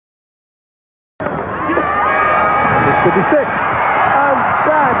56. And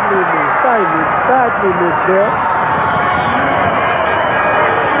badly missed there.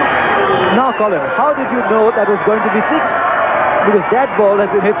 Now, Colin, how did you know that was going to be 6? Because that ball has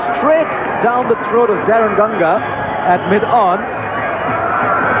been hit straight down the throat of Darren Ganga at mid-on.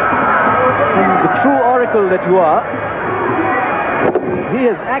 And the true oracle that you are, he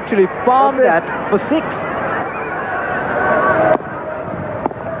has actually farmed that for 6.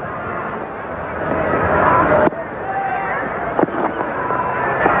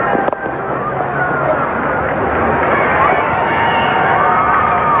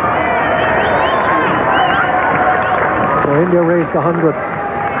 India raised 100.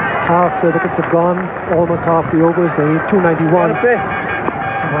 Half the wickets have gone, almost half the overs. They need 291. So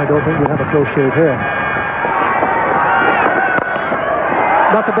I don't think we'll have a close shave here.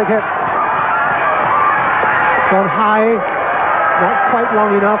 That's a big hit. It's gone high, not quite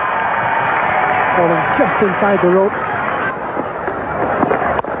long enough. Falling just inside the ropes.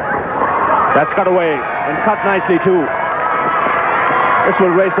 That's cut away and cut nicely too. This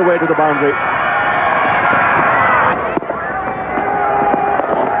will race away to the boundary.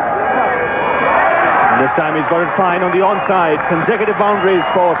 This time he's got it fine on the onside. Consecutive boundaries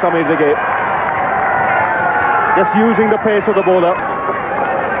for Samir Dighe. Just using the pace of the bowler.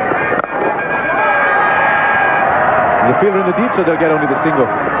 There's a fielder in the deep, so they'll get only the single.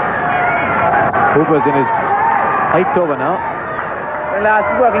 Hooper's in his 8th over now.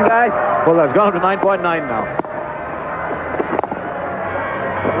 Last working, guys. Well, that's gone up to 9.9 now.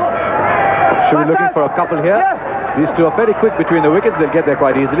 Should be looking for a couple here. These two are very quick between the wickets. They'll get there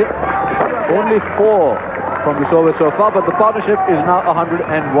quite easily. Only 4 from this over so far, but the partnership is now 101.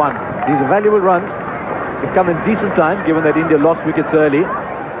 These are valuable runs. They've come in decent time, given that India lost wickets early.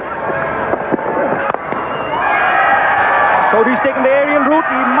 Sodhi's taken the aerial route.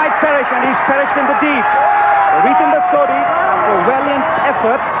 He might perish, and he's perished in the deep. Reetinder Sodhi, after a valiant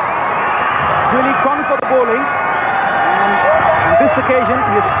effort, really gone for the bowling. And on this occasion,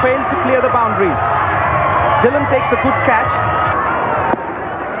 he has failed to clear the boundary. Dillon takes a good catch.